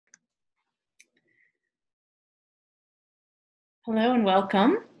Hello and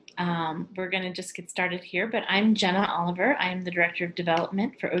welcome. We're going to just get started here, but I'm Jenna Oliver. I am the Director of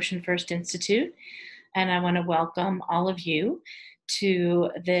Development for Ocean First Institute, and I want to welcome all of you to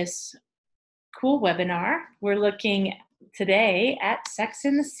this cool webinar. We're looking today at sex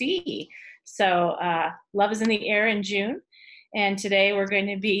in the sea. So love is in the air in June, and today we're going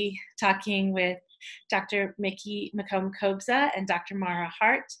to be talking with Dr. Mickey McComb-Kobza and Dr. Marah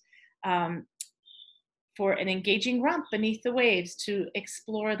Hardt for an engaging romp beneath the waves to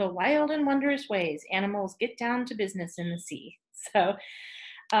explore the wild and wondrous ways animals get down to business in the sea. So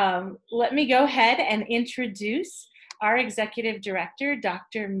let me go ahead and introduce our executive director,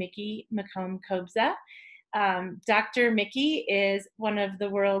 Dr. Mickey McComb-Kobza. Dr. Mickey is one of the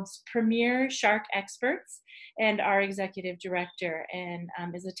world's premier shark experts and our executive director, and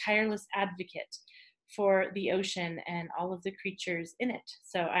is a tireless advocate for the ocean and all of the creatures in it.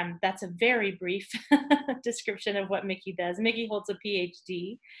 So that's a very brief description of what Mickey does. Mickey holds a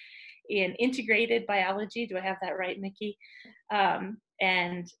PhD in integrated biology. Do I have that right, Mickey?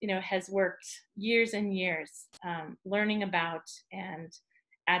 And has worked years and years learning about and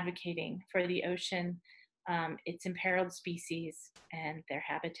advocating for the ocean, its imperiled species, and their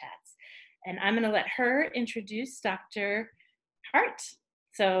habitats. And I'm going to let her introduce Dr. Hardt.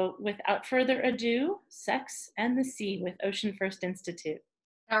 So without further ado, Sex and the Sea with Ocean First Institute.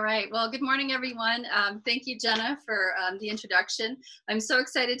 All right. Well, good morning, everyone. Thank you, Jenna, for the introduction. I'm so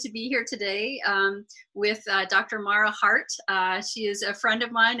excited to be here today with Dr. Marah Hardt. She is a friend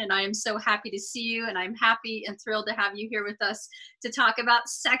of mine, and I am so happy to see you, and I'm happy and thrilled to have you here with us to talk about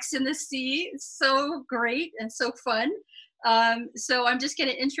sex in the sea. It's so great and so fun. So I'm just going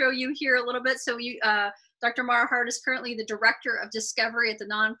to intro you here a little bit. So Dr. Marah Hardt is currently the Director of Discovery at the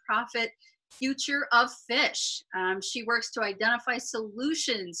nonprofit Future of Fish. She works to identify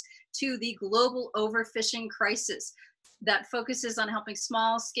solutions to the global overfishing crisis that focuses on helping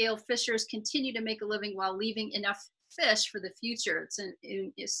small-scale fishers continue to make a living while leaving enough fish for the future.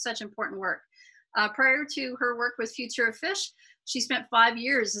 It's such important work. Prior to her work with Future of Fish, she spent 5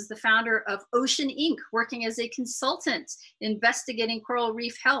 years as the founder of Ocean Inc., working as a consultant, investigating coral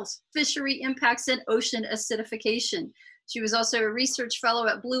reef health, fishery impacts, and ocean acidification. She was also a research fellow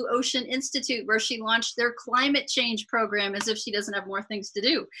at Blue Ocean Institute, where she launched their climate change program, as if she doesn't have more things to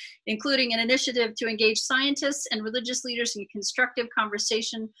do, including an initiative to engage scientists and religious leaders in constructive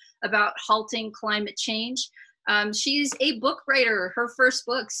conversation about halting climate change. She's a book writer. Her first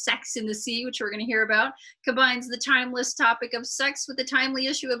book, Sex in the Sea, which we're going to hear about, combines the timeless topic of sex with the timely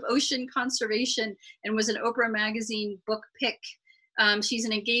issue of ocean conservation, and was an Oprah magazine book pick. She's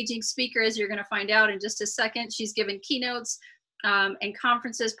an engaging speaker, as you're going to find out in just a second. She's given keynotes and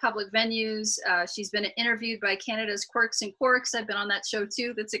conferences, public venues. She's been interviewed by Canada's Quirks and Quarks. I've been on that show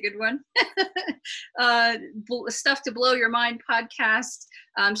too. That's a good one. Stuff to Blow Your Mind podcast.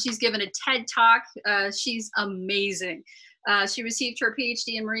 She's given a TED Talk. She's amazing. She received her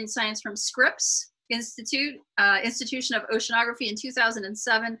PhD in marine science from Scripps Institution of Oceanography in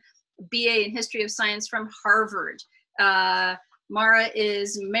 2007, BA in History of Science from Harvard. Marah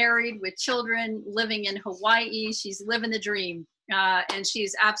is married with children, living in Hawaii. She's living the dream, and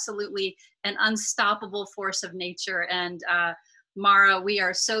she's absolutely an unstoppable force of nature. And Marah, we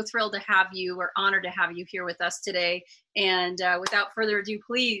are so thrilled to have you. We're honored to have you here with us today. And without further ado,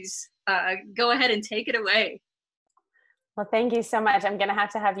 please go ahead and take it away. Well, thank you so much. I'm going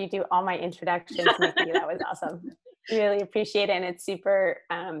to have you do all my introductions, Mickey. That was awesome. Really appreciate it. And it's super,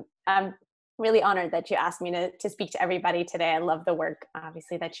 I'm really honored that you asked me to speak to everybody today. I love the work,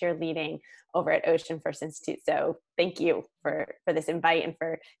 obviously, that you're leading over at Ocean First Institute. So thank you for this invite and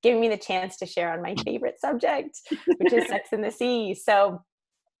for giving me the chance to share on my favorite subject, which is sex in the sea. So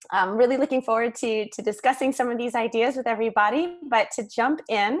I'm really looking forward to discussing some of these ideas with everybody. But to jump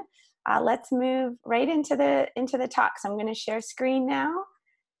in, let's move right into the talk. So I'm going to share screen now.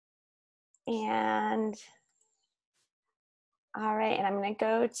 And all right, and I'm going to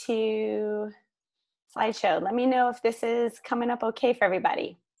go to slideshow. Let me know if this is coming up okay for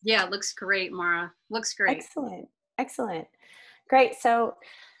everybody. Yeah, it looks great, Marah. Looks great. Excellent, excellent. Great, so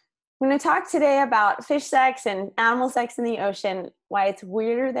I'm going to talk today about fish sex and animal sex in the ocean, why it's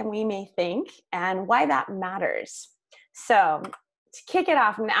weirder than we may think, and why that matters. So to kick it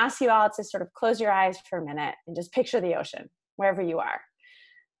off, I'm going to ask you all to sort of close your eyes for a minute and just picture the ocean, wherever you are.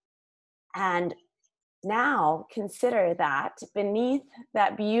 And now consider that beneath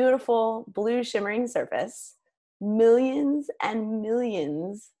that beautiful blue shimmering surface, millions and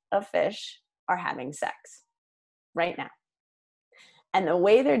millions of fish are having sex right now. And the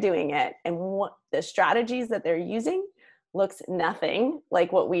way they're doing it and what the strategies that they're using looks nothing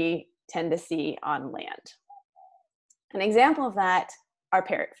like what we tend to see on land. An example of that are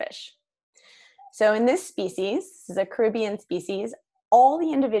parrotfish. So in this species, this is a Caribbean species, all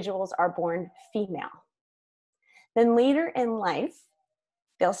the individuals are born female. Then later in life,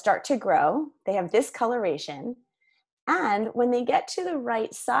 they'll start to grow. They have discoloration. And when they get to the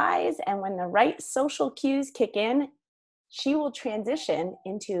right size and when the right social cues kick in, she will transition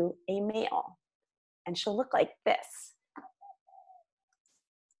into a male. And she'll look like this.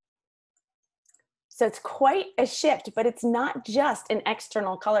 So it's quite a shift, but it's not just an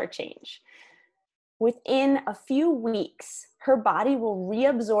external color change. Within a few weeks, her body will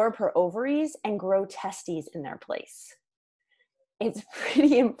reabsorb her ovaries and grow testes in their place. It's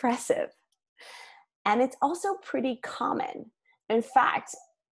pretty impressive. And it's also pretty common. In fact,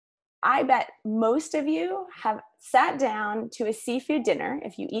 I bet most of you have sat down to a seafood dinner,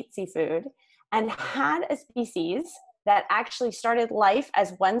 if you eat seafood, and had a species that actually started life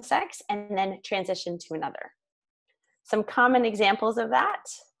as one sex and then transitioned to another. Some common examples of that.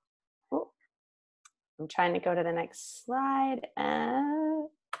 I'm trying to go to the next slide.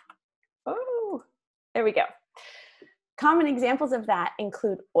 Oh, there we go. Common examples of that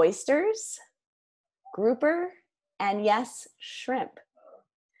include oysters, grouper, and yes, shrimp.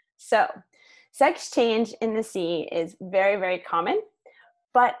 So sex change in the sea is very, very common,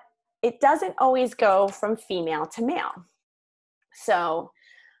 but it doesn't always go from female to male. So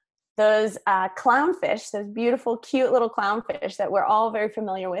those clownfish, those beautiful, cute little clownfish that we're all very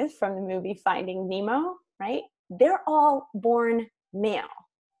familiar with from the movie Finding Nemo, right? They're all born male.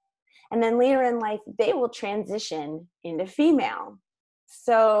 And then later in life, they will transition into female.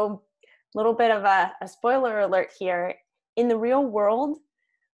 So a little bit of a spoiler alert here. In the real world,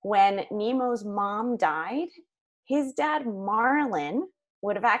 when Nemo's mom died, his dad, Marlin,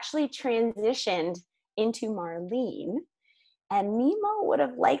 would have actually transitioned into Marlene, and Nemo would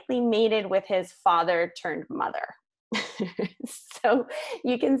have likely mated with his father turned mother. So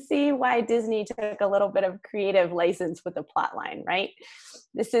you can see why Disney took a little bit of creative license with the plot line, right?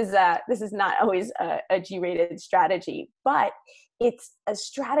 This is not always a G-rated strategy, but it's a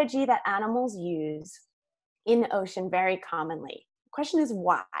strategy that animals use in the ocean very commonly. The question is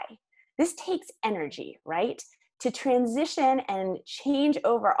why? This takes energy, right? To transition and change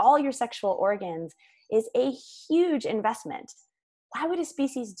over all your sexual organs is a huge investment. Why would a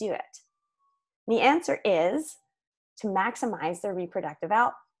species do it? And the answer is to maximize their reproductive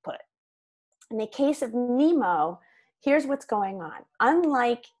output. In the case of Nemo, here's what's going on.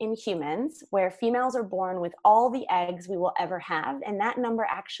 Unlike in humans, where females are born with all the eggs we will ever have, and that number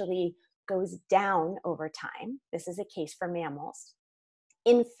actually goes down over time. This is a case for mammals.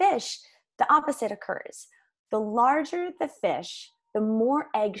 In fish, the opposite occurs. The larger the fish, the more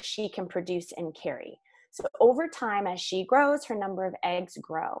eggs she can produce and carry. So over time, as she grows, her number of eggs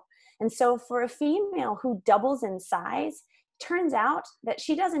grow. And so for a female who doubles in size, turns out that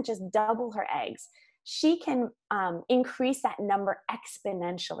she doesn't just double her eggs. She can increase that number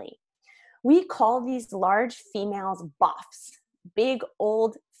exponentially. We call these large females boffs, big,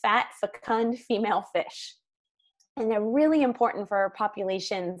 old, fat, fecund female fish. And they're really important for our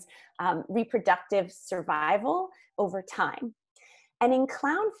population's reproductive survival over time. And in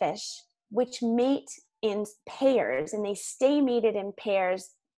clownfish, which mate in pairs, and they stay mated in pairs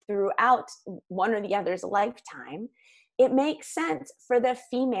throughout one or the other's lifetime, it makes sense for the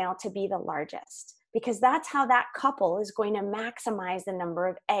female to be the largest, because that's how that couple is going to maximize the number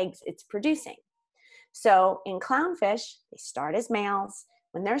of eggs it's producing. So in clownfish, they start as males.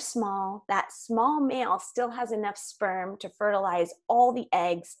 When they're small, that small male still has enough sperm to fertilize all the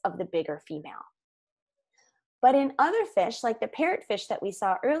eggs of the bigger female. But in other fish, like the parrotfish that we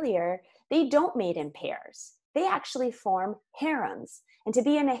saw earlier, they don't mate in pairs. They actually form harems. And to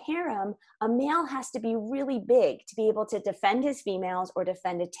be in a harem, a male has to be really big to be able to defend his females or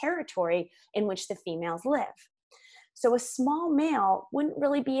defend a territory in which the females live. So a small male wouldn't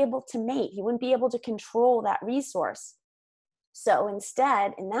really be able to mate. He wouldn't be able to control that resource. So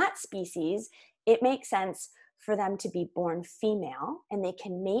instead, in that species, it makes sense for them to be born female, and they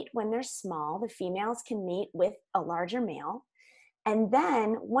can mate when they're small. The females can mate with a larger male. And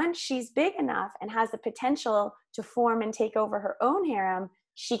then once she's big enough and has the potential to form and take over her own harem,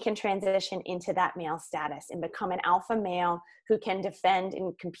 she can transition into that male status and become an alpha male who can defend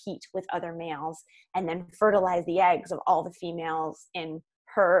and compete with other males and then fertilize the eggs of all the females in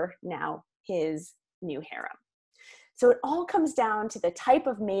her, now his, new harem. So it all comes down to the type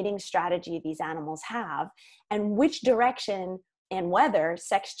of mating strategy these animals have and which direction and whether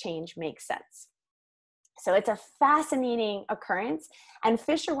sex change makes sense. So it's a fascinating occurrence, and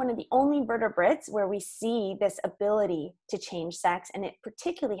fish are one of the only vertebrates where we see this ability to change sex, and it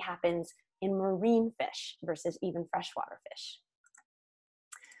particularly happens in marine fish versus even freshwater fish.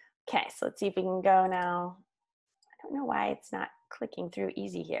 Okay, so let's see if we can go now. I don't know why it's not clicking through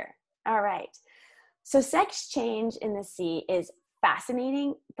easy here. All right, so sex change in the sea is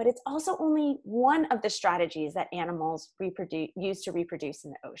fascinating, but it's also only one of the strategies that animals use to reproduce in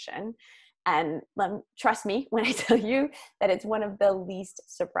the ocean. And trust me when I tell you that it's one of the least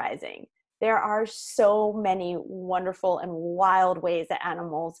surprising. There are so many wonderful and wild ways that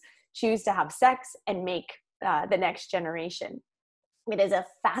animals choose to have sex and make the next generation. It is a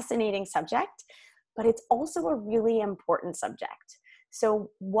fascinating subject, but it's also a really important subject. So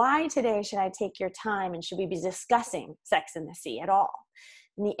why today should I take your time, and should we be discussing sex in the sea at all?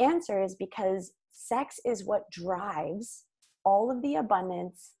 And the answer is because sex is what drives all of the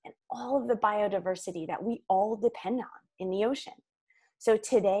abundance and all of the biodiversity that we all depend on in the ocean. So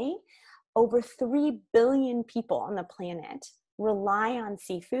today, over 3 billion people on the planet rely on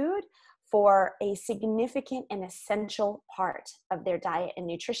seafood for a significant and essential part of their diet and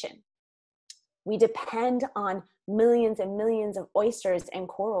nutrition. We depend on millions and millions of oysters and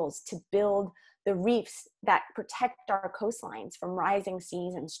corals to build the reefs that protect our coastlines from rising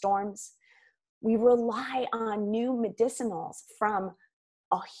seas and storms. We rely on new medicinals from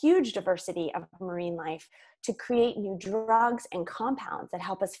a huge diversity of marine life to create new drugs and compounds that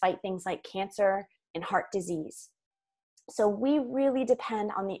help us fight things like cancer and heart disease. So we really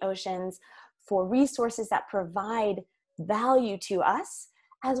depend on the oceans for resources that provide value to us,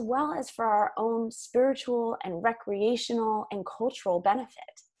 as well as for our own spiritual and recreational and cultural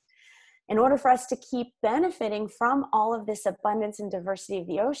benefit. In order for us to keep benefiting from all of this abundance and diversity of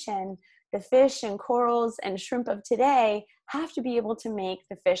the ocean, the fish and corals and shrimp of today have to be able to make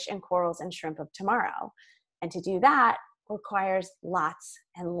the fish and corals and shrimp of tomorrow. And to do that requires lots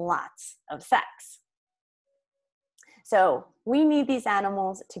and lots of sex. So we need these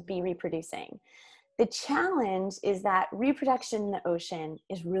animals to be reproducing. The challenge is that reproduction in the ocean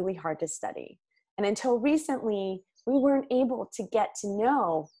is really hard to study. And until recently, we weren't able to get to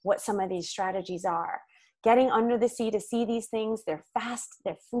know what some of these strategies are. Getting under the sea to see these things, they're fast,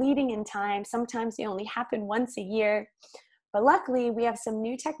 they're fleeting in time. Sometimes they only happen once a year. But luckily, we have some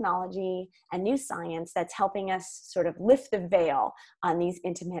new technology and new science that's helping us sort of lift the veil on these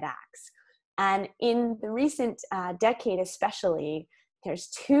intimate acts. And in the recent decade especially, there's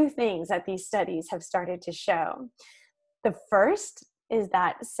 2 things that these studies have started to show. The first is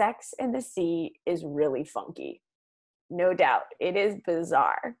that sex in the sea is really funky. No doubt, it is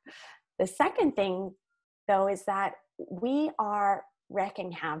bizarre. The second thing, though, is that we are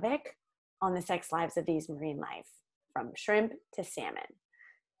wreaking havoc on the sex lives of these marine life, from shrimp to salmon.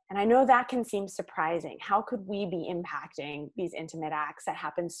 And I know that can seem surprising. How could we be impacting these intimate acts that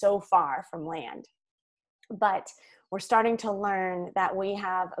happen so far from land? But we're starting to learn that we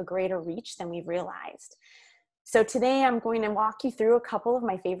have a greater reach than we've realized. So today I'm going to walk you through a couple of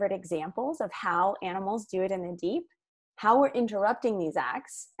my favorite examples of how animals do it in the deep, how we're interrupting these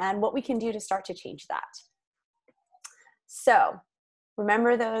acts, and what we can do to start to change that. So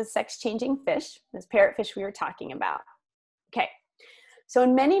remember those sex-changing fish, those parrotfish we were talking about? Okay, so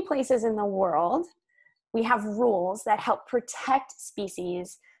in many places in the world, we have rules that help protect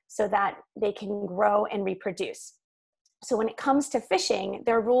species so that they can grow and reproduce. So when it comes to fishing,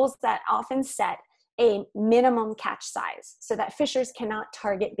 there are rules that often set a minimum catch size so that fishers cannot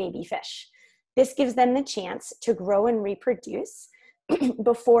target baby fish. This gives them the chance to grow and reproduce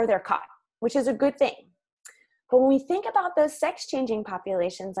before they're caught, which is a good thing. But when we think about those sex-changing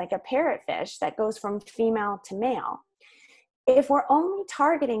populations, like a parrotfish that goes from female to male, if we're only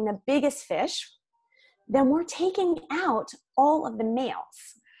targeting the biggest fish, then we're taking out all of the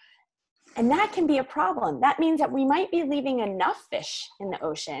males. And that can be a problem. That means that we might be leaving enough fish in the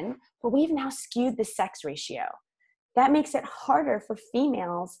ocean, but we've now skewed the sex ratio. That makes it harder for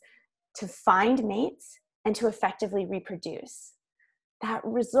females to find mates and to effectively reproduce. That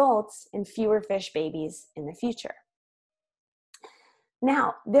results in fewer fish babies in the future.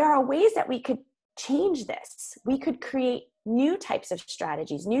 Now, there are ways that we could change this. We could create new types of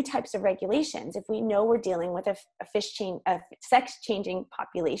strategies, new types of regulations if we know we're dealing with a sex-changing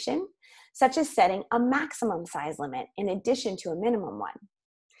population, such as setting a maximum size limit in addition to a minimum one.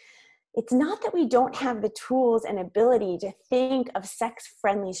 It's not that we don't have the tools and ability to think of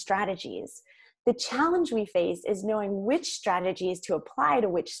sex-friendly strategies. The challenge we face is knowing which strategies to apply to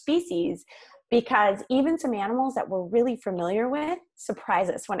which species, because even some animals that we're really familiar with surprise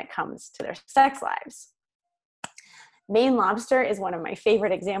us when it comes to their sex lives. Maine lobster is one of my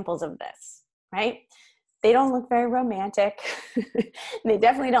favorite examples of this, right? They don't look very romantic. They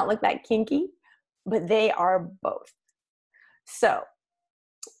definitely don't look that kinky, but they are both. So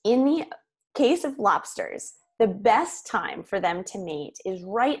in the case of lobsters, the best time for them to mate is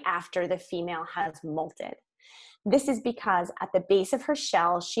right after the female has molted. This is because at the base of her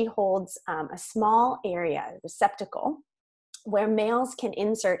shell, she holds a small area, receptacle, where males can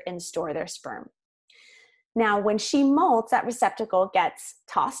insert and store their sperm. Now, when she molts, that receptacle gets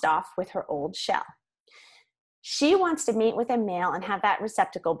tossed off with her old shell. She wants to mate with a male and have that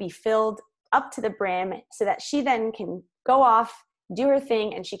receptacle be filled up to the brim so that she then can go off, do her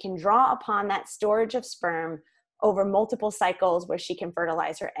thing, and she can draw upon that storage of sperm over multiple cycles where she can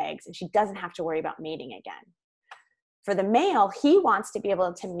fertilize her eggs, and she doesn't have to worry about mating again. For the male, he wants to be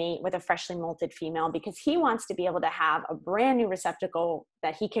able to mate with a freshly molted female because he wants to be able to have a brand new receptacle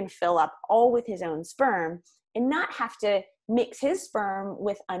that he can fill up all with his own sperm and not have to mix his sperm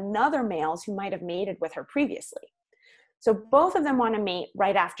with another male's who might have mated with her previously. So both of them want to mate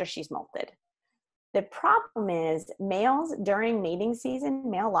right after she's molted. The problem is males during mating season,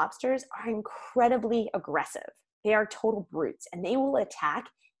 male lobsters are incredibly aggressive. They are total brutes, and they will attack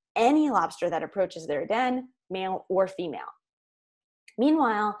any lobster that approaches their den, male or female.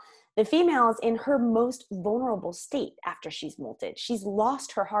 Meanwhile, the female is in her most vulnerable state after she's molted. She's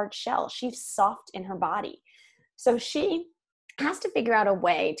lost her hard shell. She's soft in her body. So she has to figure out a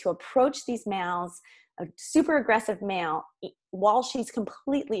way to approach these males, a super aggressive male, while she's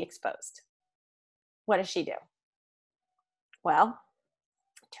completely exposed. What does she do? Well,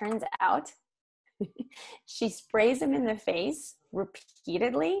 turns out she sprays him in the face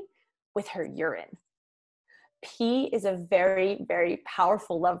repeatedly with her urine. Pee is a very, very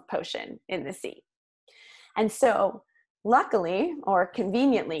powerful love potion in the sea. And so luckily, or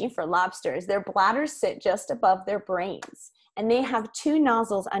conveniently for lobsters, their bladders sit just above their brains, and they have two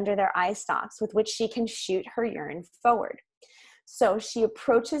nozzles under their eye stalks with which she can shoot her urine forward. So she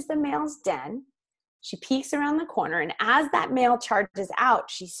approaches the male's den, she peeks around the corner, and as that male charges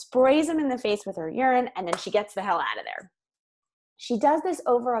out, she sprays him in the face with her urine, and then she gets the hell out of there. She does this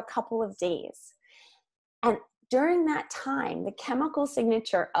over a couple of days. And during that time, the chemical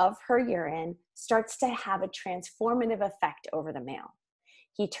signature of her urine starts to have a transformative effect over the male.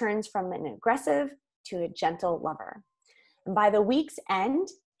 He turns from an aggressive to a gentle lover. And by the week's end,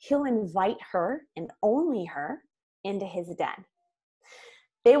 he'll invite her, and only her, into his den.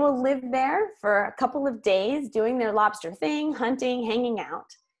 They will live there for a couple of days doing their lobster thing, hunting, hanging out.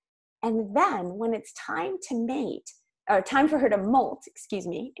 And then when it's time to mate, or time for her to molt,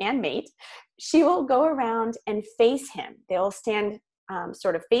 and mate, she will go around and face him. They'll stand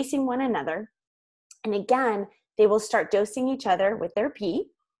sort of facing one another. And again, they will start dosing each other with their pee.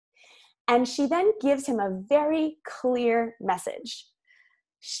 And she then gives him a very clear message.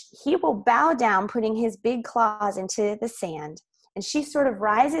 He will bow down, putting his big claws into the sand. And she sort of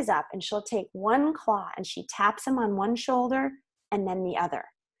rises up and she'll take one claw and she taps him on one shoulder and then the other.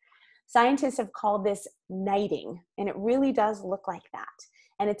 Scientists have called this knighting, and it really does look like that.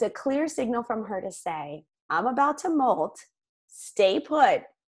 And it's a clear signal from her to say, I'm about to molt, stay put,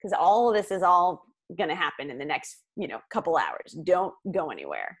 because all of this is all going to happen in the next, couple hours. Don't go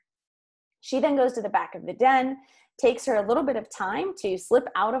anywhere. She then goes to the back of the den, takes her a little bit of time to slip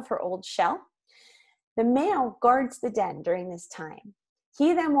out of her old shell. The male guards the den during this time.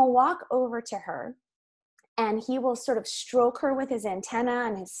 He then will walk over to her and he will sort of stroke her with his antenna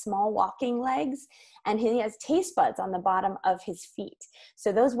and his small walking legs. And he has taste buds on the bottom of his feet.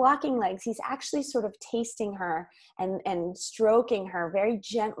 So those walking legs, he's actually sort of tasting her and stroking her very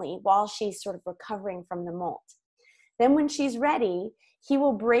gently while she's sort of recovering from the molt. Then when she's ready, he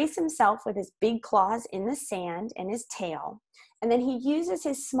will brace himself with his big claws in the sand and his tail. And then he uses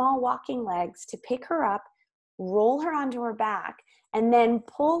his small walking legs to pick her up, roll her onto her back, and then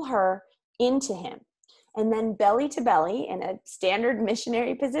pull her into him. And then belly to belly, in a standard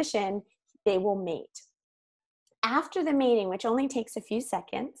missionary position, they will mate. After the mating, which only takes a few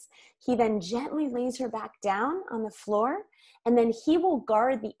seconds, he then gently lays her back down on the floor, and then he will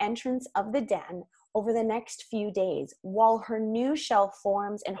guard the entrance of the den over the next few days while her new shell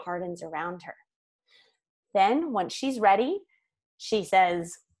forms and hardens around her. Then, once she's ready, she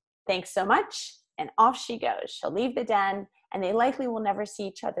says, "Thanks so much," and off she goes. She'll leave the den, and they likely will never see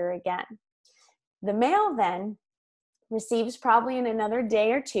each other again. The male then receives, probably in another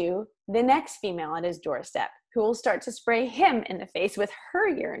day or two, the next female at his doorstep, who will start to spray him in the face with her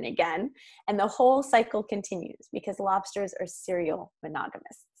urine again, and the whole cycle continues because lobsters are serial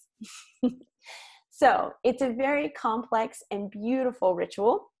monogamists. So it's a very complex and beautiful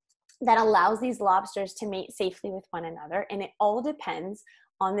ritual that allows these lobsters to mate safely with one another, and it all depends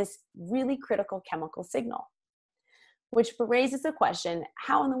on this really critical chemical signal, which raises the question,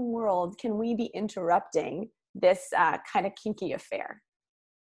 how in the world can we be interrupting this kind of kinky affair?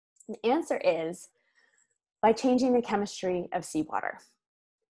 The answer is by changing the chemistry of seawater.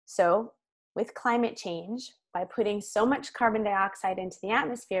 So with climate change, by putting so much carbon dioxide into the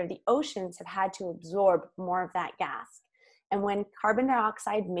atmosphere, the oceans have had to absorb more of that gas. And when carbon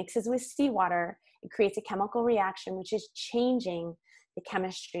dioxide mixes with seawater, it creates a chemical reaction which is changing the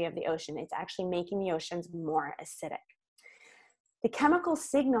chemistry of the ocean. It's actually making the oceans more acidic. The chemical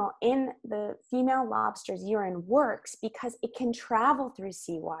signal in the female lobster's urine works because it can travel through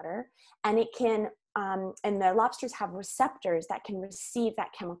seawater, and it can, and the lobsters have receptors that can receive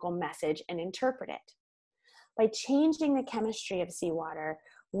that chemical message and interpret it. By changing the chemistry of seawater,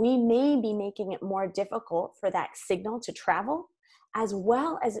 we may be making it more difficult for that signal to travel, as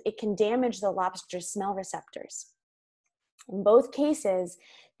well as it can damage the lobster's smell receptors. In both cases,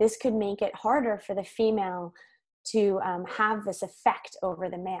 this could make it harder for the female to have this effect over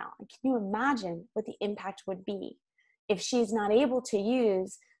the male. And can you imagine what the impact would be if she's not able to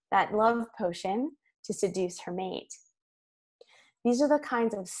use that love potion to seduce her mate? These are the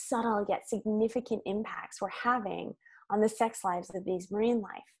kinds of subtle yet significant impacts we're having on the sex lives of these marine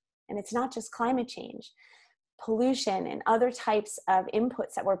life. And it's not just climate change. Pollution and other types of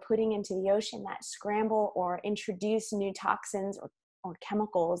inputs that we're putting into the ocean that scramble or introduce new toxins or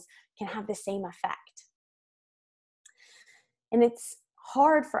chemicals can have the same effect. And it's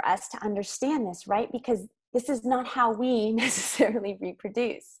hard for us to understand this, right? Because this is not how we necessarily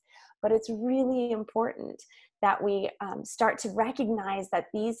reproduce. But it's really important that we start to recognize that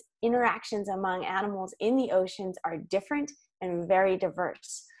these interactions among animals in the oceans are different and very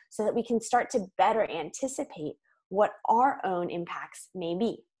diverse, so that we can start to better anticipate what our own impacts may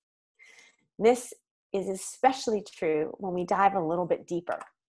be. This is especially true when we dive a little bit deeper.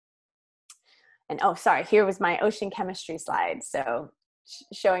 And oh, sorry, here was my ocean chemistry slide. So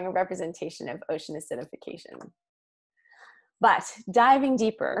showing a representation of ocean acidification. But diving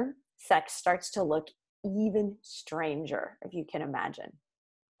deeper, sex starts to look even stranger, if you can imagine.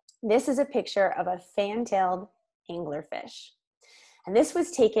 This is a picture of a fan-tailed anglerfish. And this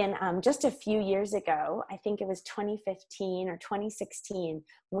was taken just a few years ago. I think it was 2015 or 2016,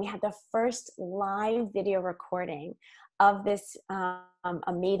 when we had the first live video recording of this,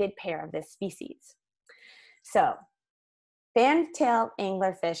 a mated pair of this species. So fan-tailed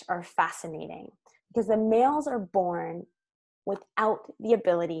anglerfish are fascinating because the males are born without the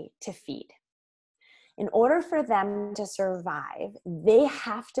ability to feed. In order for them to survive, they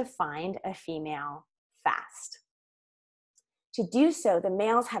have to find a female fast. To do so, the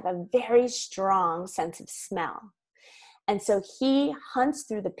males have a very strong sense of smell. And so he hunts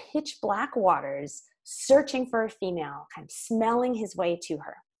through the pitch black waters, searching for a female, kind of smelling his way to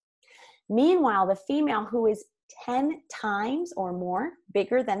her. Meanwhile, the female, who is 10 times or more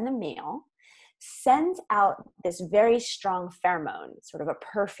bigger than the male, sends out this very strong pheromone, sort of a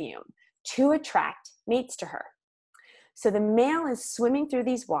perfume, to attract mates to her. So the male is swimming through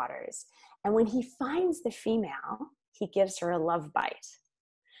these waters, and when he finds the female, he gives her a love bite.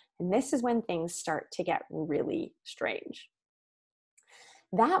 And this is when things start to get really strange.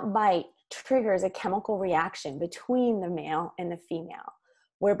 That bite triggers a chemical reaction between the male and the female,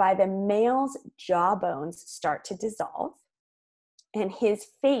 whereby the male's jawbones start to dissolve and his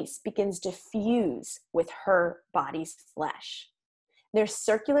face begins to fuse with her body's flesh. Their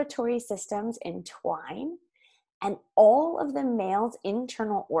circulatory systems entwine, and all of the male's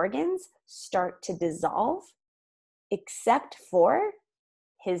internal organs start to dissolve, except for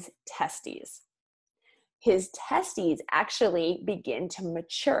his testes. His testes actually begin to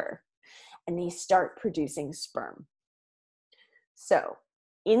mature, and they start producing sperm. So,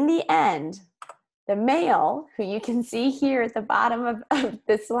 in the end, the male, who you can see here at the bottom of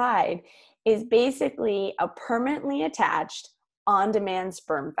the slide, is basically a permanently attached on-demand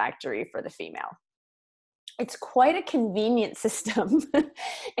sperm factory for the female. It's quite a convenient system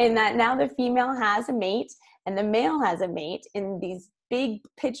in that now the female has a mate and the male has a mate in these big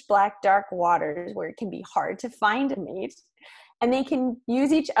pitch black dark waters where it can be hard to find a mate, and they can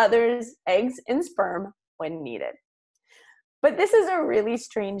use each other's eggs and sperm when needed. But this is a really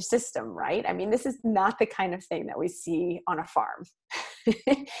strange system, right? I mean, this is not the kind of thing that we see on a farm.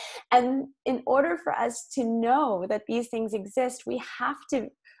 And in order for us to know that these things exist, we have to,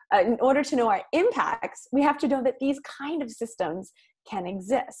 in order to know our impacts, we have to know that these kind of systems can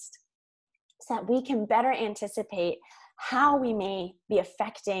exist, so that we can better anticipate how we may be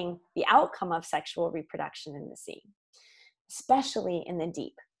affecting the outcome of sexual reproduction in the sea, especially in the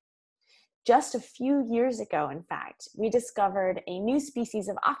deep. Just a few years ago, in fact, we discovered a new species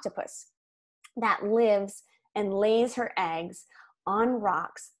of octopus that lives and lays her eggs on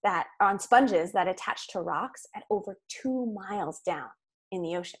sponges that attach to rocks at over 2 miles down in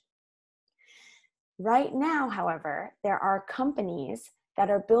the ocean. Right now, however, there are companies that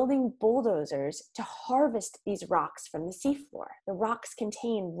are building bulldozers to harvest these rocks from the seafloor. The rocks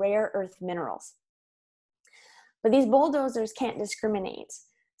contain rare earth minerals. But these bulldozers can't discriminate.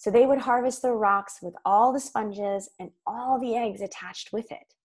 So they would harvest the rocks with all the sponges and all the eggs attached with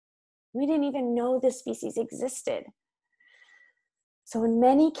it. We didn't even know this species existed. So in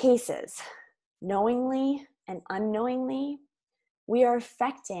many cases, knowingly and unknowingly, we are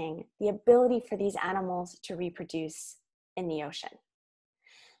affecting the ability for these animals to reproduce in the ocean.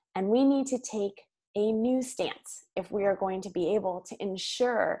 And we need to take a new stance if we are going to be able to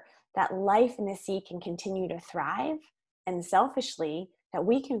ensure that life in the sea can continue to thrive, and selfishly, that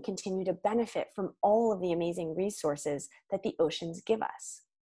we can continue to benefit from all of the amazing resources that the oceans give us.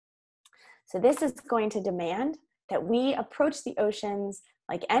 So this is going to demand that we approach the oceans,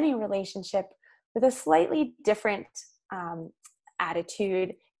 like any relationship, with a slightly different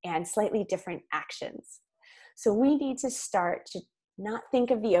attitude and slightly different actions. So we need to start to not think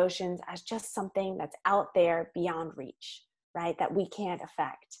of the oceans as just something that's out there beyond reach, right? That we can't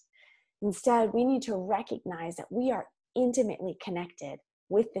affect. Instead, we need to recognize that we are intimately connected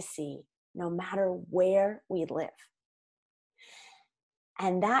with the sea, no matter where we live.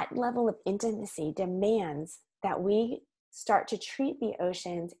 And that level of intimacy demands that we start to treat the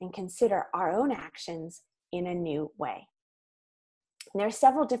oceans and consider our own actions in a new way. And there are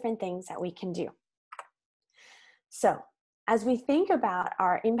several different things that we can do. So, as we think about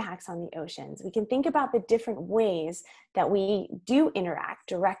our impacts on the oceans, we can think about the different ways that we do interact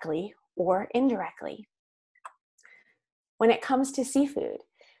directly or indirectly. When it comes to seafood,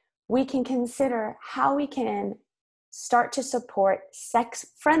 we can consider how we can start to support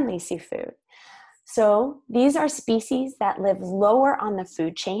sex-friendly seafood. So these are species that live lower on the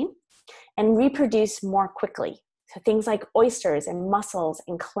food chain and reproduce more quickly. So things like oysters and mussels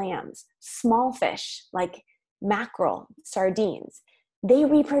and clams, small fish like mackerel, sardines, they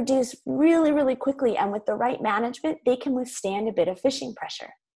reproduce really, really quickly, and with the right management, they can withstand a bit of fishing pressure.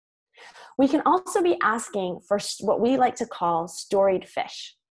 We can also be asking for what we like to call storied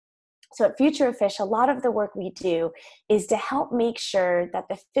fish. So at Future of Fish, a lot of the work we do is to help make sure that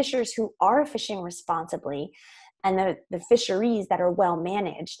the fishers who are fishing responsibly and the fisheries that are well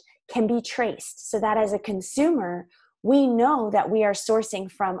managed can be traced, so that as a consumer, we know that we are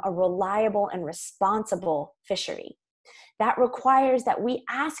sourcing from a reliable and responsible fishery. That requires that we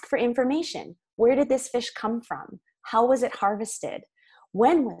ask for information. Where did this fish come from? How was it harvested?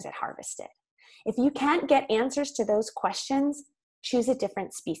 When was it harvested? If you can't get answers to those questions, choose a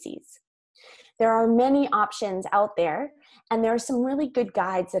different species. There are many options out there, and there are some really good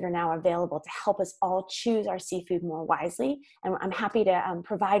guides that are now available to help us all choose our seafood more wisely, and I'm happy to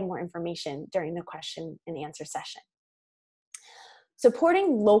provide more information during the question and answer session.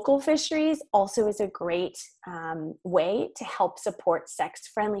 Supporting local fisheries also is a great way to help support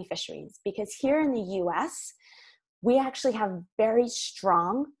sex-friendly fisheries, because here in the US, we actually have very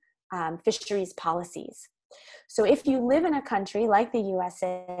strong fisheries policies. So if you live in a country like the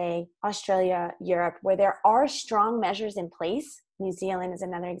USA, Australia, Europe, where there are strong measures in place, New Zealand is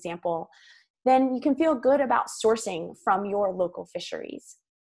another example, then you can feel good about sourcing from your local fisheries.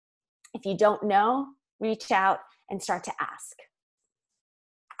 If you don't know, reach out and start to ask.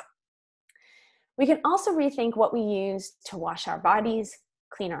 We can also rethink what we use to wash our bodies,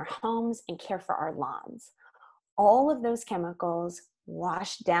 clean our homes, and care for our lawns. All of those chemicals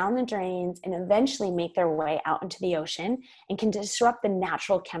wash down the drains and eventually make their way out into the ocean and can disrupt the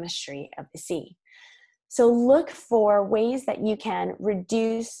natural chemistry of the sea. So look for ways that you can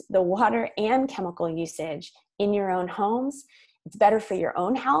reduce the water and chemical usage in your own homes. It's better for your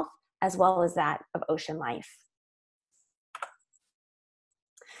own health as well as that of ocean life.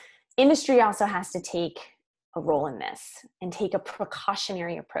 Industry also has to take a role in this and take a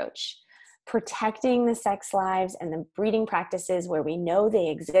precautionary approach. Protecting the sex lives and the breeding practices where we know they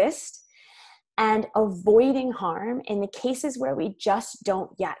exist, and avoiding harm in the cases where we just don't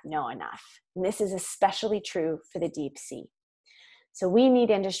yet know enough. And this is especially true for the deep sea. So we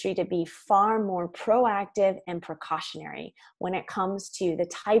need industry to be far more proactive and precautionary when it comes to the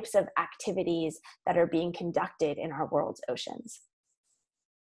types of activities that are being conducted in our world's oceans.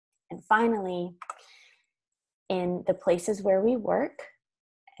 And finally, in the places where we work,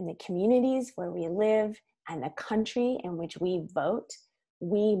 in the communities where we live, and the country in which we vote,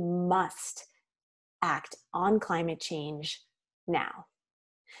 we must act on climate change now.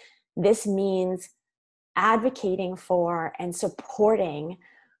 This means advocating for and supporting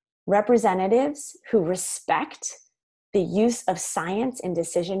representatives who respect the use of science in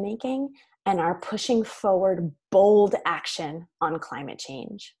decision making and are pushing forward bold action on climate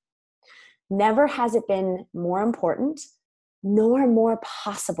change. Never has it been more important nor more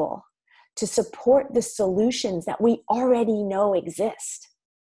possible to support the solutions that we already know exist.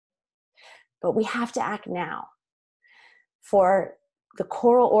 But we have to act now. For the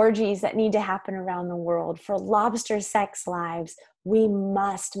coral orgies that need to happen around the world, for lobster sex lives, we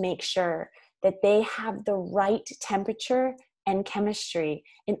must make sure that they have the right temperature and chemistry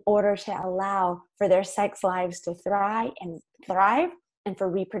in order to allow for their sex lives to thrive and for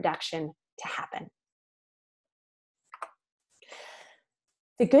reproduction to happen.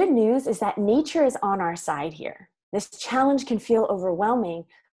 The good news is that nature is on our side here. This challenge can feel overwhelming,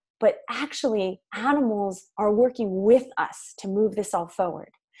 but actually animals are working with us to move this all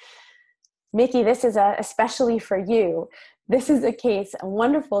forward. Mickey, this is especially for you. This is a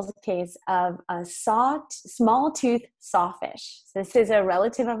wonderful case of a small-toothed sawfish. So this is a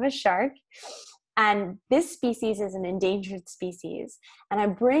relative of a shark. And this species is an endangered species. And I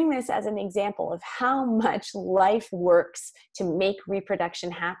bring this as an example of how much life works to make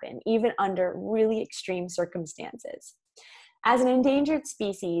reproduction happen, even under really extreme circumstances. As an endangered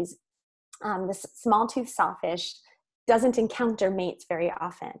species, this small-toothed sawfish doesn't encounter mates very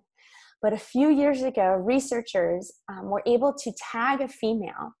often. But a few years ago, researchers were able to tag a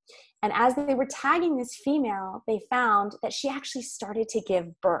female. And as they were tagging this female, they found that she actually started to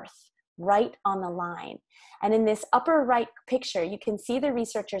give birth right on the line. And in this upper right picture, you can see the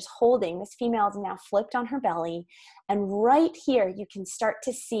researchers holding, this female is now flipped on her belly. And right here, you can start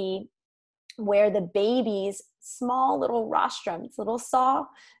to see where the baby's small little rostrum, its little saw,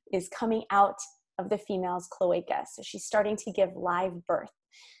 is coming out of the female's cloaca. So she's starting to give live birth.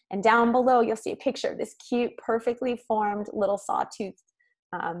 And down below, you'll see a picture of this cute, perfectly formed little sawtooth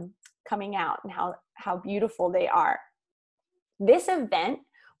coming out, and how beautiful they are. This event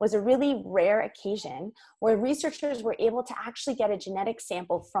was a really rare occasion where researchers were able to actually get a genetic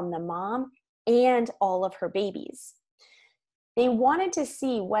sample from the mom and all of her babies. They wanted to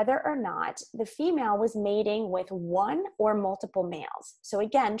see whether or not the female was mating with one or multiple males. So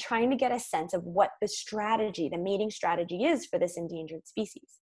again, trying to get a sense of what the mating strategy is for this endangered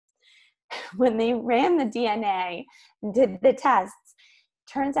species. When they ran the DNA and did the tests,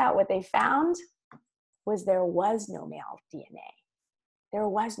 turns out what they found was there was no male DNA. There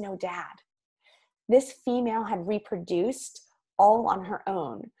was no dad. This female had reproduced all on her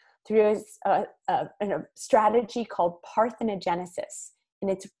own through a strategy called parthenogenesis, and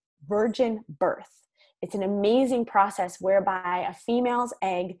it's virgin birth. It's an amazing process whereby a female's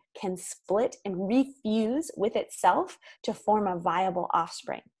egg can split and refuse with itself to form a viable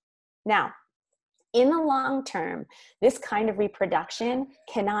offspring. Now, in the long term, this kind of reproduction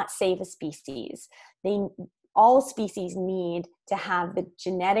cannot save a species. All species need to have the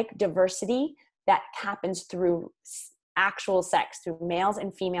genetic diversity that happens through actual sex, through males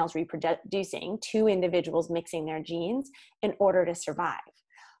and females reproducing, two individuals mixing their genes in order to survive.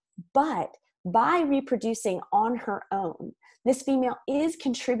 But by reproducing on her own, this female is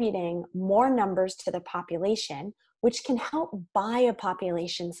contributing more numbers to the population, which can help buy a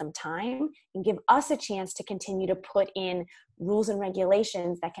population some time and give us a chance to continue to put in rules and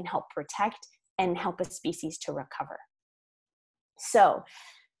regulations that can help protect and help a species to recover. So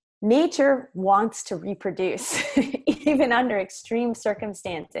nature wants to reproduce even under extreme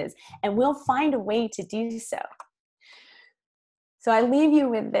circumstances, and we'll find a way to do so. So I leave you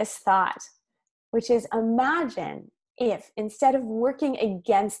with this thought, which is, imagine if instead of working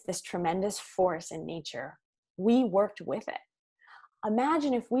against this tremendous force in nature, we worked with it.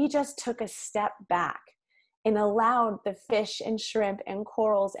 Imagine if we just took a step back and allowed the fish and shrimp and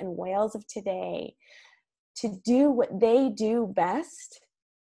corals and whales of today to do what they do best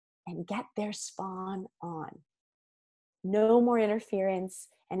and get their spawn on. No more interference,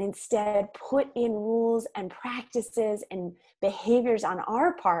 and instead put in rules and practices and behaviors on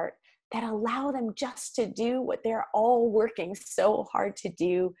our part that allow them just to do what they're all working so hard to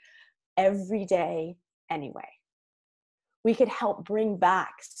do every day anyway. We could help bring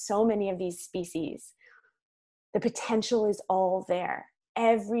back so many of these species. The potential is all there.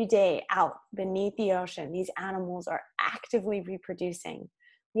 Every day out beneath the ocean, these animals are actively reproducing.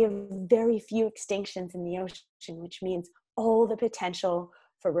 We have very few extinctions in the ocean, which means all the potential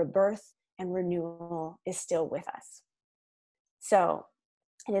for rebirth and renewal is still with us. So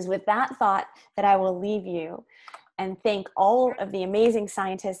it is with that thought that I will leave you and thank all of the amazing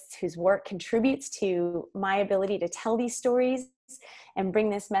scientists whose work contributes to my ability to tell these stories and bring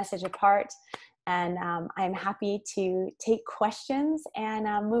this message apart. And I'm happy to take questions and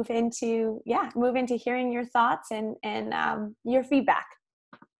move into hearing your thoughts and your feedback.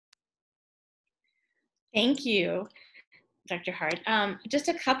 Thank you, Dr. Hardt. Just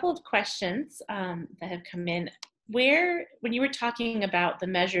a couple of questions that have come in. When you were talking about the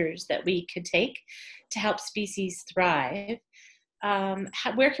measures that we could take to help species thrive,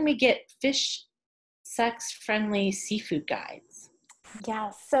 where can we get fish sex-friendly seafood guides?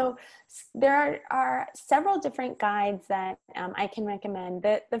 Yeah, so there are several different guides that I can recommend.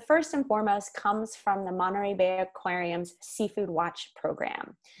 The first and foremost comes from the Monterey Bay Aquarium's Seafood Watch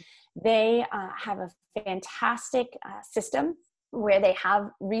program. They have a fantastic system where they have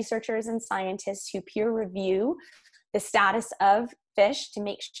researchers and scientists who peer review the status of fish to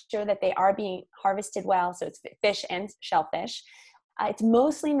make sure that they are being harvested well. So it's fish and shellfish. It's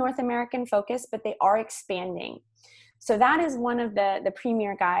mostly North American focused, but they are expanding. So that is one of the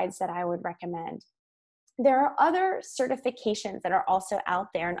premier guides that I would recommend. There are other certifications that are also out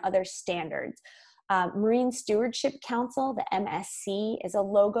there and other standards. Marine Stewardship Council, the MSC, is a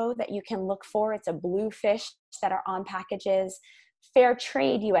logo that you can look for. It's a blue fish that are on packages. Fair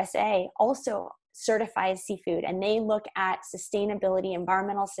Trade USA also certifies seafood, and they look at sustainability,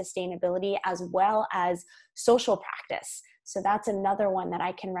 environmental sustainability, as well as social practice. So that's another one that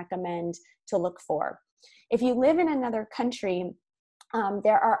I can recommend to look for. If you live in another country,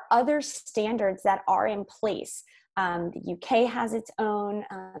 there are other standards that are in place. The UK has its own.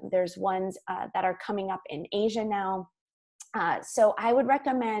 There's ones that are coming up in Asia now. So I would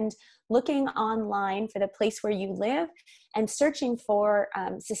recommend looking online for the place where you live and searching for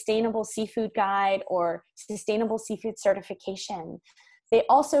sustainable seafood guide or sustainable seafood certification. They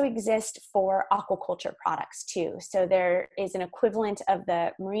also exist for aquaculture products too. So there is an equivalent of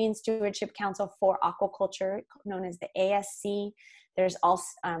the Marine Stewardship Council for aquaculture known as the ASC. There's also,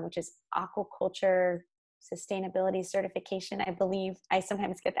 which is Aquaculture Sustainability Certification, I believe. I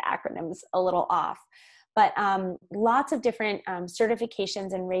sometimes get the acronyms a little off. But lots of different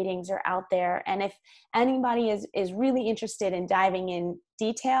certifications and ratings are out there. And if anybody is really interested in diving in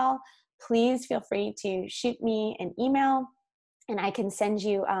detail, please feel free to shoot me an email, and I can send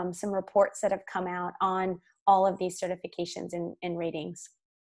you some reports that have come out on all of these certifications and ratings.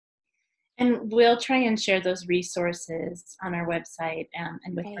 And we'll try and share those resources on our website and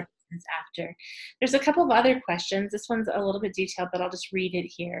with our friends after. There's a couple of other questions. This one's a little bit detailed, but I'll just read it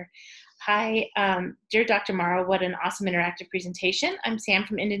here. Hi, dear Dr. Marah, what an awesome interactive presentation. I'm Sam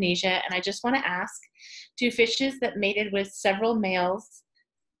from Indonesia, and I just want to ask, do fishes that mated with several males,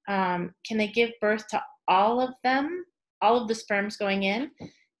 can they give birth to all of them, all of the sperms going in?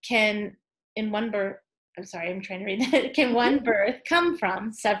 Can one birth come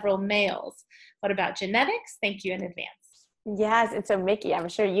from several males? What about genetics? Thank you in advance. Yes, and so Mickey, I'm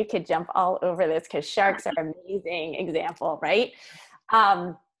sure you could jump all over this because sharks are an amazing example, right?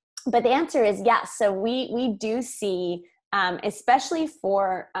 But the answer is yes. So we do see, especially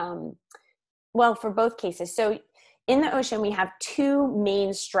for both cases. So in the ocean, we have two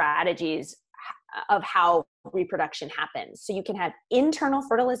main strategies of how reproduction happens. So you can have internal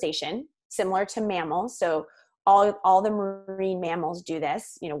fertilization, similar to mammals. So all the marine mammals do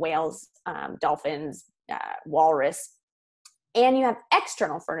this, whales, dolphins, walrus. And you have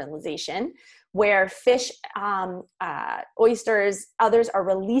external fertilization, where fish, oysters, others are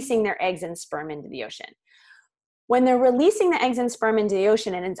releasing their eggs and sperm into the ocean. When they're releasing the eggs and sperm into the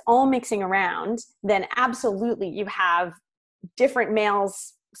ocean and it's all mixing around, then absolutely you have different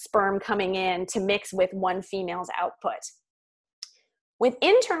males' sperm coming in to mix with one female's output. With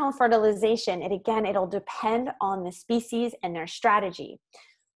internal fertilization, it'll depend on the species and their strategy.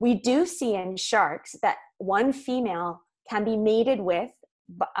 We do see in sharks that one female can be mated with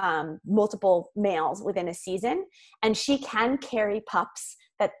multiple males within a season, and she can carry pups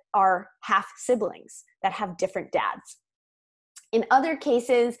that are half siblings that have different dads. In other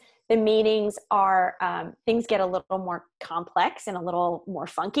cases, the matings are, things get a little more complex and a little more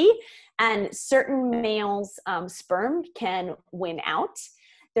funky, and certain males' sperm can win out.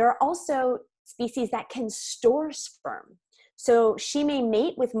 There are also species that can store sperm. So she may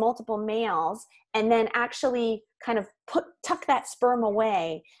mate with multiple males and then actually kind of tuck that sperm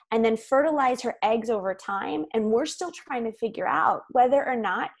away and then fertilize her eggs over time. And we're still trying to figure out whether or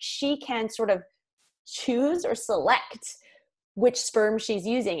not she can sort of choose or select which sperm she's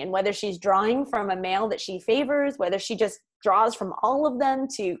using, and whether she's drawing from a male that she favors, whether she just draws from all of them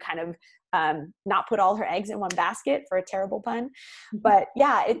to kind of not put all her eggs in one basket, for a terrible pun. But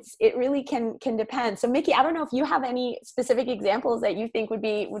yeah, it really can depend. So Mickey, I don't know if you have any specific examples that you think would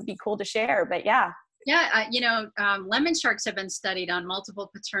be cool to share, but yeah. Yeah, lemon sharks have been studied on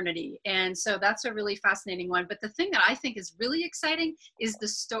multiple paternity. And so that's a really fascinating one. But the thing that I think is really exciting is the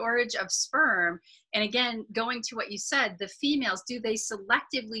storage of sperm. And again, going to what you said, the females, do they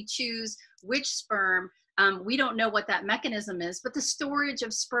selectively choose which sperm? We don't know what that mechanism is, but the storage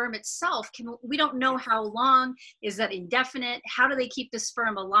of sperm itself, we don't know how long. Is that indefinite? How do they keep the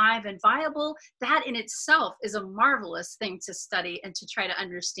sperm alive and viable? That in itself is a marvelous thing to study and to try to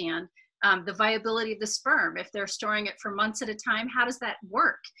understand. The viability of the sperm. If they're storing it for months at a time, how does that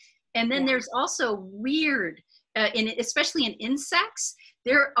work? And then there's also weird, especially in insects,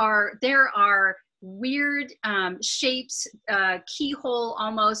 there are weird shapes, keyhole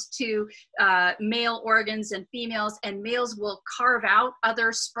almost to male organs and females, and males will carve out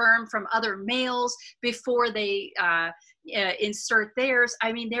other sperm from other males before they insert theirs.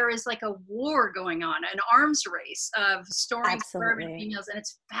 I mean, there is like a war going on, an arms race of storing sperm in females, and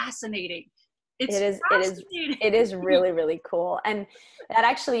it's fascinating. It is really, really cool. And that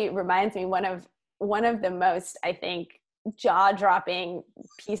actually reminds me, one of the most, I think, jaw-dropping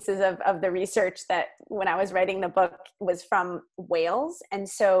pieces of the research that when I was writing the book was from whales. And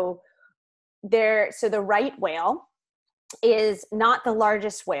so the right whale is not the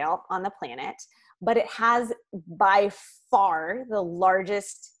largest whale on the planet, but it has by far the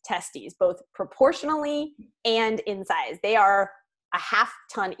largest testes, both proportionally and in size. They are a half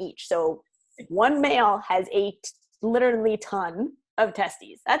ton each. So one male has literally ton of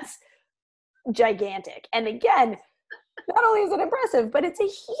testes. That's gigantic. And again, not only is it impressive, but it's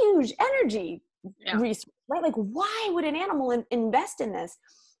a huge energy resource, right? Like, why would an animal invest in this?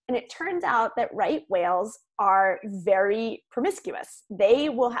 And it turns out that right whales are very promiscuous. They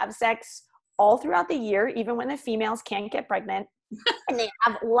will have sex all throughout the year, even when the females can't get pregnant, and they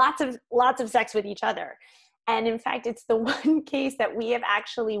have lots of sex with each other. And in fact, it's the one case that we have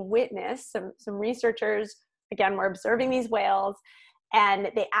actually witnessed. Some researchers, again, were observing these whales, and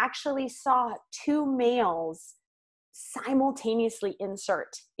they actually saw two males simultaneously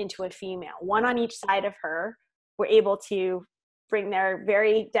insert into a female, one on each side of her, were able to bring their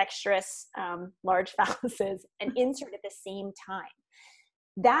very dexterous large phalluses and insert at the same time.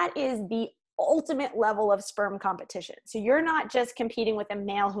 That is the ultimate level of sperm competition. So you're not just competing with a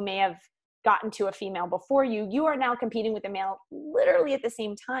male who may have gotten to a female before you. You are now competing with a male literally at the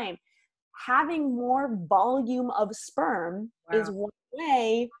same time. Having more volume of sperm is one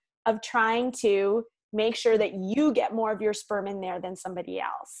way of trying to make sure that you get more of your sperm in there than somebody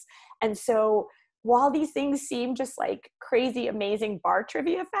else. And so while these things seem just like crazy, amazing bar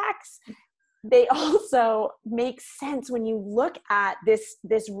trivia facts, they also make sense when you look at this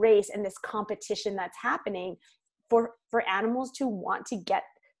race and this competition that's happening for animals to want to get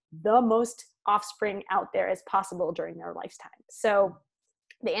the most offspring out there as possible during their lifetime. So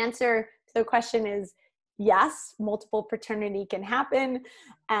the answer to the question is yes, multiple paternity can happen.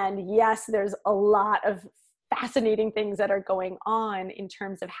 And yes, there's a lot of fascinating things that are going on in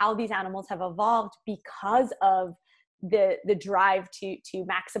terms of how these animals have evolved because of the drive to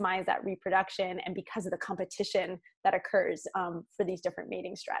maximize that reproduction, and because of the competition that occurs for these different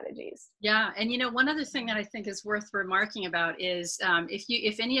mating strategies. Yeah, and one other thing that I think is worth remarking about is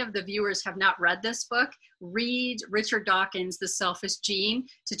if any of the viewers have not read this book, read Richard Dawkins' The Selfish Gene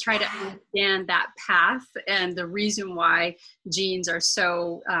to try to understand that path and the reason why genes are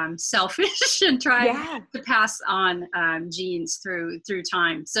so selfish and trying to pass on genes through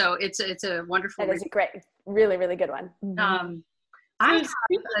time. So it's a wonderful. That is a great. Really, really good one. I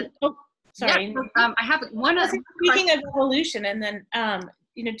have one other speaking of evolution, and then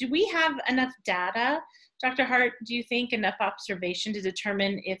do we have enough data, Dr. Hardt? Do you think enough observation to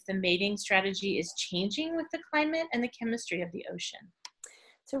determine if the mating strategy is changing with the climate and the chemistry of the ocean?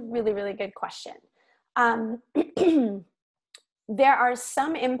 It's a really, really good question. There are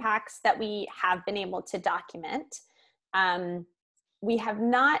some impacts that we have been able to document. We have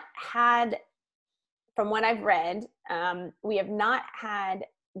not had, from what I've read, we have not had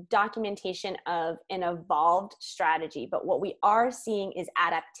documentation of an evolved strategy, but what we are seeing is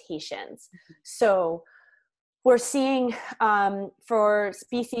adaptations. So we're seeing for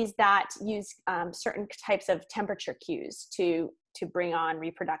species that use certain types of temperature cues to bring on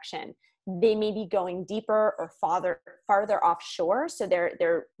reproduction, they may be going deeper or farther offshore. So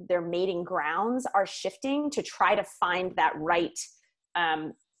their mating grounds are shifting to try to find that right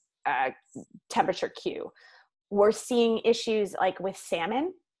temperature cue. We're seeing issues like with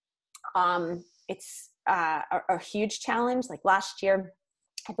salmon. It's a huge challenge. Like last year,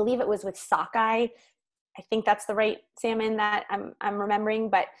 I believe it was with sockeye. I think that's the right salmon that I'm remembering,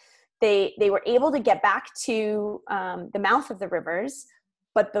 but they were able to get back to the mouth of the rivers,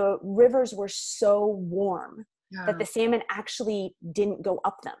 but the rivers were so warm that the salmon actually didn't go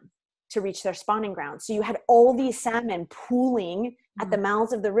up them to reach their spawning ground. So you had all these salmon pooling at the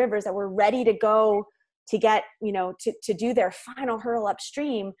mouths of the rivers that were ready to go to get, to do their final hurl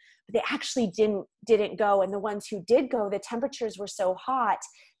upstream, but they actually didn't go. And the ones who did go, the temperatures were so hot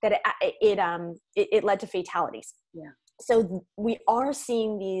that it led to fatalities. Yeah. So we are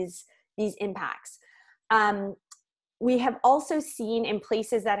seeing these impacts. We have also seen in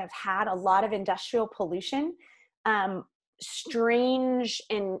places that have had a lot of industrial pollution, strange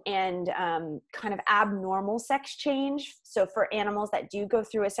and kind of abnormal sex change. So for animals that do go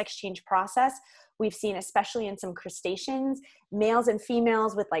through a sex change process, we've seen, especially in some crustaceans, males and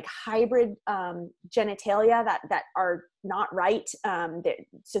females with like hybrid genitalia that are not right.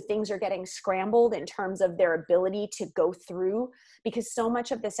 So things are getting scrambled in terms of their ability to go through, because so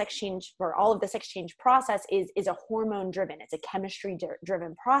much of the sex change, or all of the sex change process is a hormone driven, it's a chemistry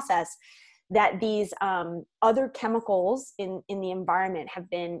driven process, that these other chemicals in the environment have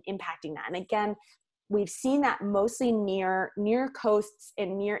been impacting that. And again, we've seen that mostly near coasts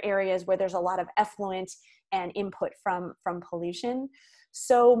and near areas where there's a lot of effluent and input from pollution.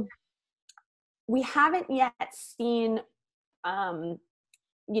 So we haven't yet seen, what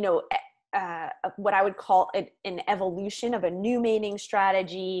I would call an evolution of a new mating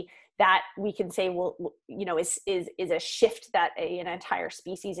strategy that we can say is a shift that an entire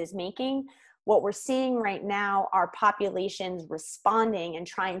species is making. What we're seeing right now are populations responding and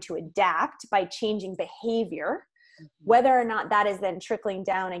trying to adapt by changing behavior. Whether or not that is then trickling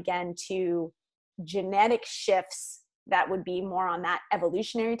down again to genetic shifts that would be more on that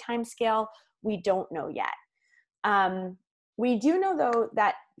evolutionary time scale, we don't know yet. We do know, though,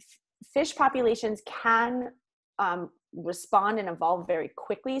 that fish populations can respond and evolve very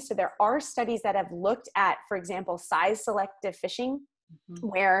quickly. So there are studies that have looked at, for example, size selective fishing,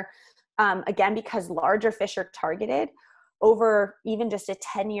 where, again, because larger fish are targeted, over even just a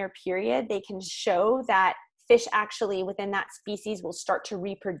 10-year period, they can show that fish actually within that species will start to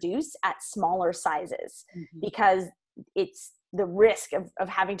reproduce at smaller sizes, because it's the risk of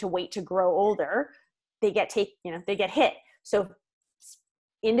having to wait to grow older. They get hit. So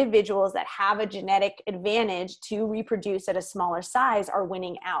individuals that have a genetic advantage to reproduce at a smaller size are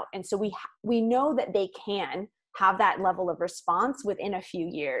winning out. And so we know that they can have that level of response within a few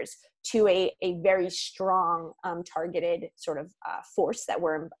years to a very strong targeted sort of force that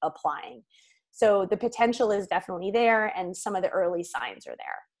we're applying. So the potential is definitely there, and some of the early signs are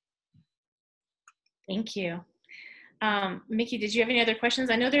there. Thank you. Mickey, did you have any other questions?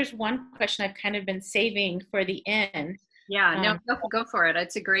 I know there's one question I've kind of been saving for the end. Yeah, no, go for it.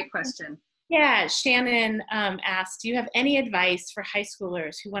 It's a great question. Yeah, Shannon asked, do you have any advice for high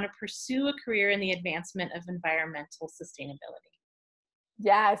schoolers who want to pursue a career in the advancement of environmental sustainability?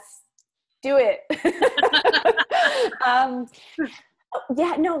 Yes, do it.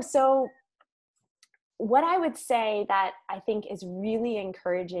 So what I would say that I think is really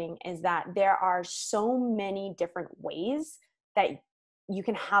encouraging is that there are so many different ways that you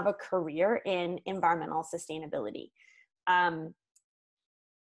can have a career in environmental sustainability.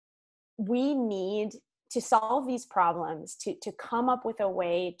 We need to solve these problems, to come up with a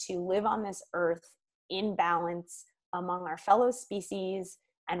way to live on this earth in balance among our fellow species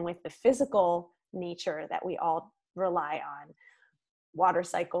and with the physical nature that we all rely on, water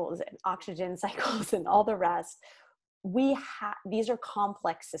cycles and oxygen cycles and all the rest. These are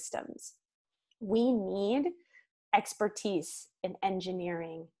complex systems. We need expertise in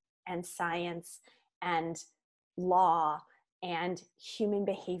engineering and science and law and human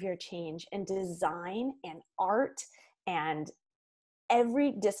behavior change and design and art, and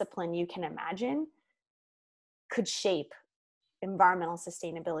every discipline you can imagine could shape environmental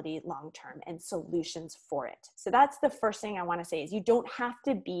sustainability long-term and solutions for it. So that's the first thing I want to say, is you don't have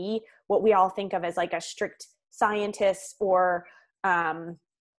to be what we all think of as like a strict scientist or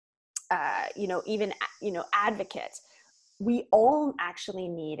even advocate. We all actually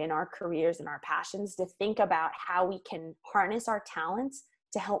need in our careers and our passions to think about how we can harness our talents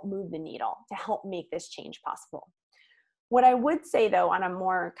to help move the needle, to help make this change possible. What I would say, though, on a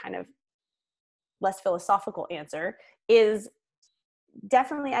more kind of less philosophical answer, is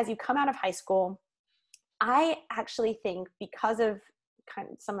definitely as you come out of high school, I actually think, because of kind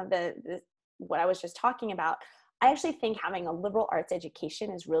of some of the what I was just talking about, I actually think having a liberal arts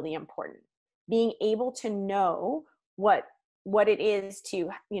education is really important. Being able to know what it is to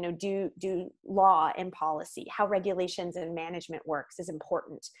do law and policy, how regulations and management works is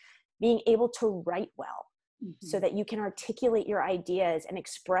important. Being able to write well, so that you can articulate your ideas and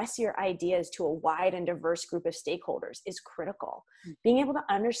express your ideas to a wide and diverse group of stakeholders is critical. Being able to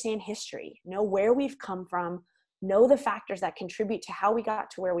understand history, know where we've come from, know the factors that contribute to how we got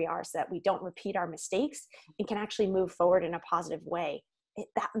to where we are so that we don't repeat our mistakes and can actually move forward in a positive way.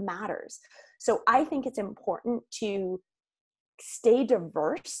 That matters. So I think it's important to stay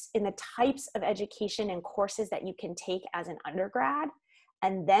diverse in the types of education and courses that you can take as an undergrad,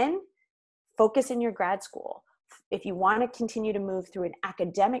 and then focus in your grad school. If you want to continue to move through an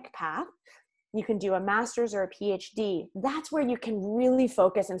academic path, you can do a master's or a PhD. That's where you can really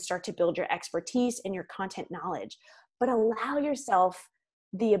focus and start to build your expertise and your content knowledge. But allow yourself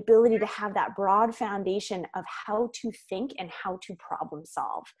the ability to have that broad foundation of how to think and how to problem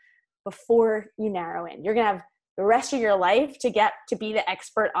solve before you narrow in. You're going to have the rest of your life to get to be the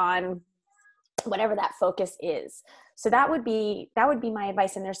expert on whatever that focus is. So that would be my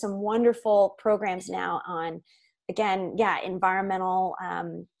advice. And there's some wonderful programs now on, again, environmental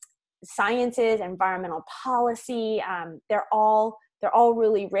sciences, environmental policy. They're all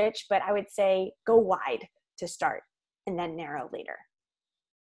really rich, but I would say go wide to start and then narrow later.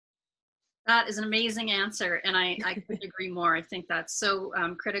 That is an amazing answer, and I couldn't agree more. I think that's so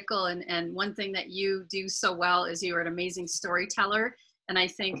critical, and one thing that you do so well is you're an amazing storyteller, and I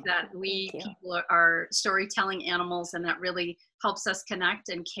think that we people are storytelling animals, and that really helps us connect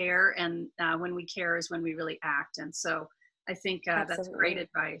and care, and when we care is when we really act, and so I think that's great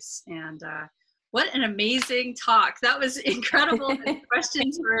advice. And what an amazing talk. That was incredible. The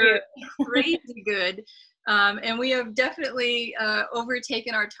questions were crazy good. And we have definitely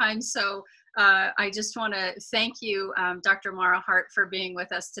overtaken our time. So I just want to thank you, Dr. Marah Hardt, for being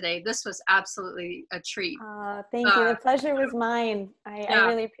with us today. This was absolutely a treat. Thank you. The pleasure was mine. I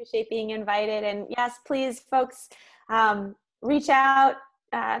really appreciate being invited. And yes, please, folks, reach out,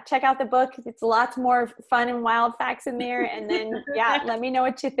 check out the book. It's lots more fun and wild facts in there. And then, let me know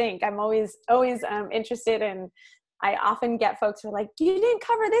what you think. I'm always interested in. I often get folks who are like, you didn't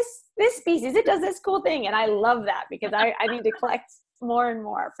cover this species. It does this cool thing. And I love that because I need to collect more and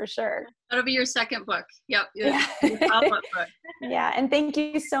more for sure. That'll be your second book. Yep. Yeah. Your follow-up book. Yeah. And thank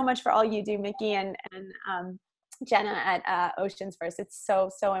you so much for all you do, Mickey and Jenna at Oceans First. It's so,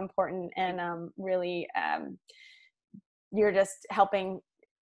 so important. And really, you're just helping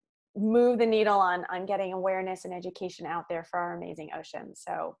move the needle on getting awareness and education out there for our amazing oceans.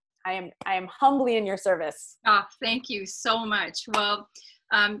 So I am humbly in your service. Oh, thank you so much. Well,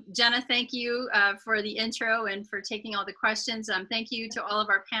 Jenna, thank you for the intro and for taking all the questions. Thank you to all of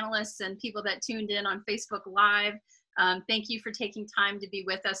our panelists and people that tuned in on Facebook Live. Thank you for taking time to be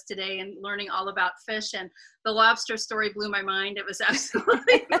with us today and learning all about fish. And the lobster story blew my mind. It was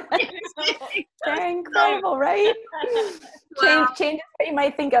absolutely amazing. They're incredible, right? Wow. Changes what you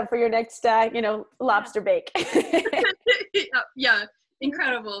might think of for your next, lobster bake. Yeah,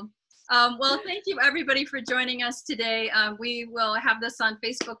 incredible. Well, thank you everybody for joining us today. We will have this on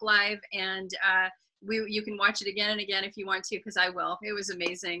Facebook Live, and you can watch it again and again if you want to, because I will. It was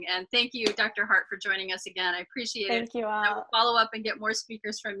amazing. And thank you, Dr. Hardt, for joining us again. I appreciate it. Thank you all. I will follow up and get more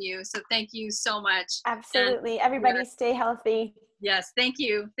speakers from you. So thank you so much. Absolutely. And everybody stay healthy. Yes, thank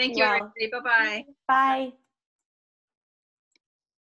you. Thank you, everybody. Bye-bye. Bye.